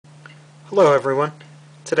Hello everyone.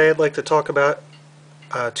 Today I'd like to talk about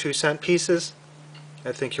 2-cent pieces.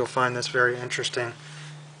 I think you'll find this very interesting.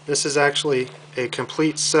 This is actually a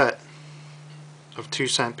complete set of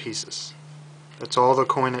 2-cent pieces. That's all the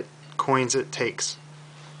coins it takes.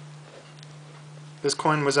 This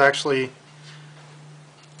coin was actually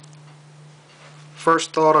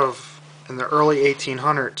first thought of in the early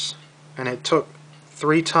 1800s, and it took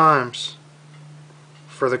 3 times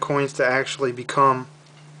for the coins to actually become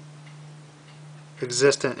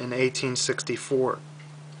existent in 1864.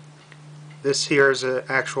 This here is an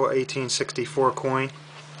actual 1864 coin.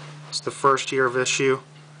 It's the first year of issue.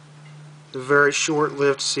 It's a very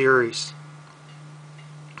short-lived series.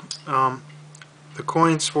 The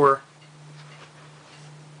coins were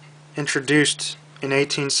introduced in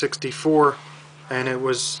 1864, and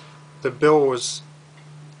the bill was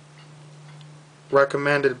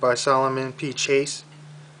recommended by Solomon P. Chase.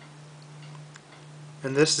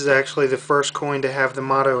 And this is actually the first coin to have the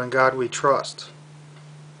motto, "In God We Trust."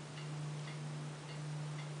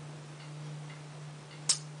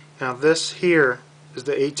 Now this here is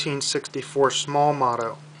the 1864 small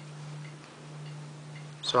motto.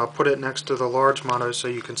 So I'll put it next to the large motto so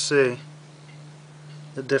you can see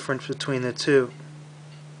the difference between the two.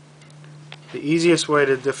 The easiest way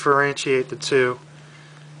to differentiate the two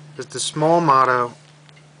is the small motto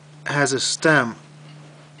has a stem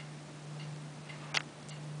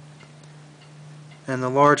and the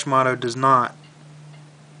large motto does not.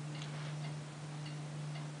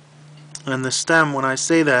 And the stem, when I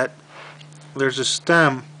say that, there's a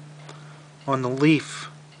stem on the leaf.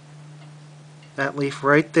 That leaf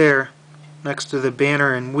right there next to the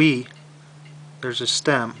banner in "We," there's a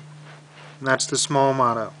stem. And that's the small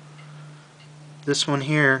motto. This one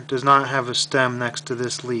here does not have a stem next to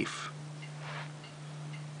this leaf.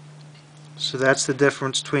 So that's the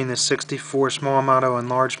difference between the 64 small motto and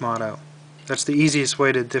large motto. That's the easiest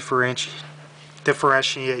way to differentiate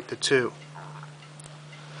the two.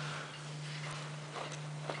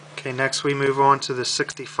 Okay, next we move on to the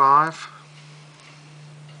 65.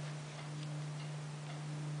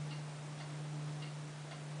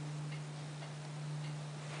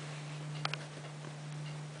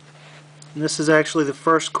 And this is actually the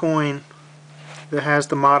first coin that has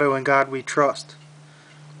the motto, "In God We Trust."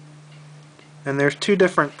 And there's two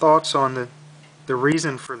different thoughts on the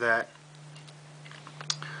reason for that.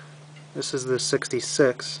 This is the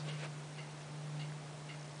 66.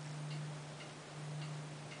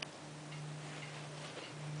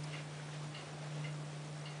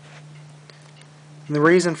 And the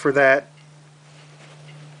reason for that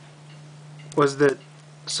was that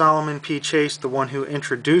Solomon P. Chase, the one who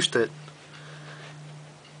introduced it,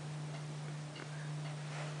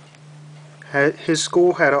 his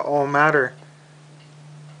school had an alma mater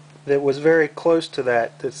that was very close to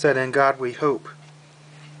that said, "In God We Hope."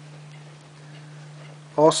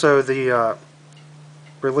 Also, the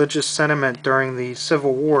religious sentiment during the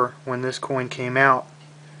Civil War, when this coin came out,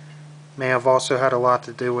 may have also had a lot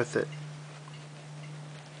to do with it.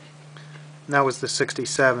 And that was the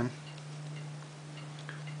 67.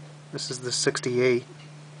 This is the 68.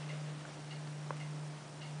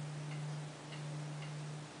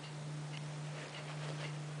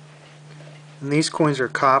 And these coins are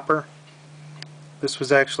copper. This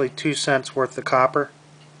was actually 2 cents worth of copper.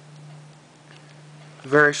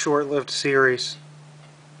 Very short-lived series.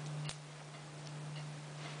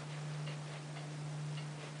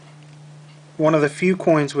 One of the few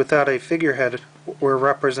coins without a figurehead or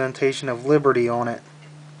representation of liberty on it.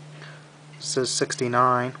 It says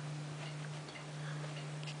 69.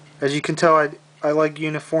 As you can tell, I like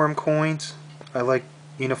uniform coins. I like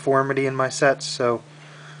uniformity in my sets, so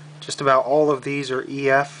just about all of these are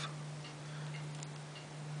EF.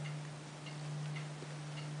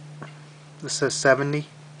 This says 70.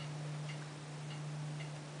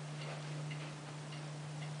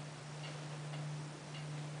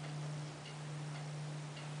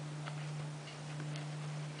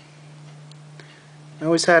 I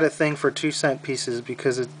always had a thing for 2-cent pieces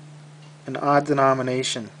because it's an odd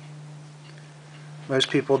denomination. Most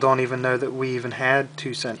people don't even know that we even had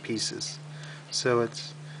 2-cent pieces. So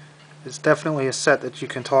it's definitely a set that you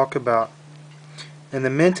can talk about. And the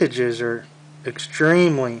mintages are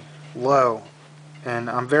extremely low, and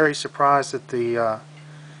I'm very surprised that the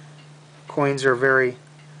coins are very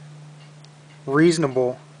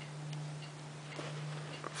reasonable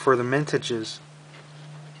for the mintages.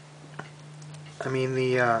 I mean,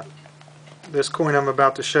 this coin I'm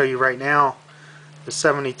about to show you right now is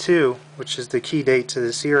 72, which is the key date to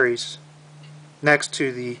the series, next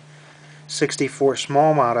to the 64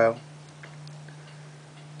 small motto.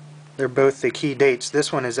 They're both the key dates.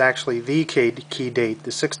 This one is actually the key date.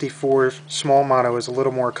 The 64 small motto is a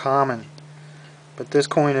little more common, but this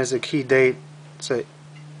coin is a key date. It's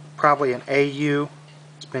probably an AU.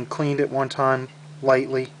 It's been cleaned at one time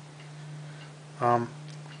lightly. The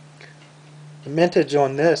mintage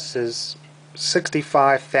on this is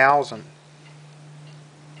 65,000,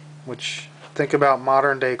 which, think about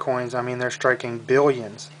modern day coins, I mean they're striking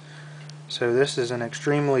billions. So this is an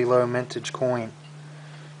extremely low mintage coin.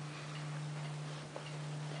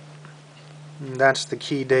 And that's the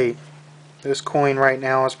key date. This coin right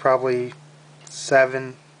now is probably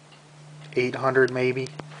 800 maybe.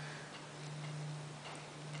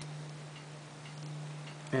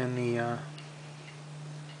 And the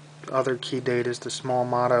other key date is the small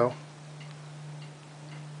motto.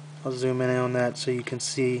 I'll zoom in on that so you can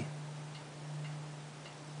see.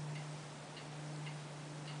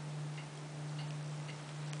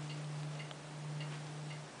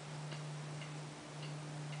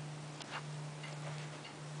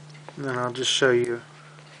 And then I'll just show you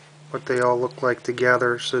what they all look like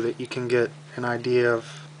together so that you can get an idea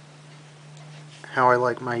of how I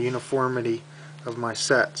like my uniformity of my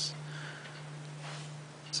sets.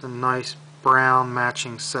 It's a nice brown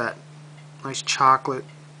matching set. Nice chocolate.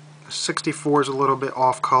 64 is a little bit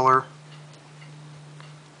off color,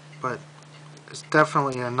 but it's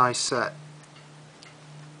definitely a nice set.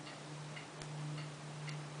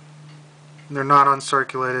 They're not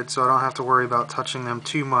uncirculated, so I don't have to worry about touching them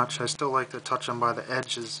too much. I still like to touch them by the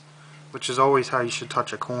edges, which is always how you should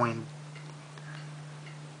touch a coin.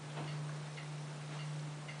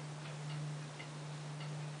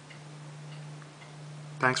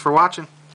 Thanks for watching.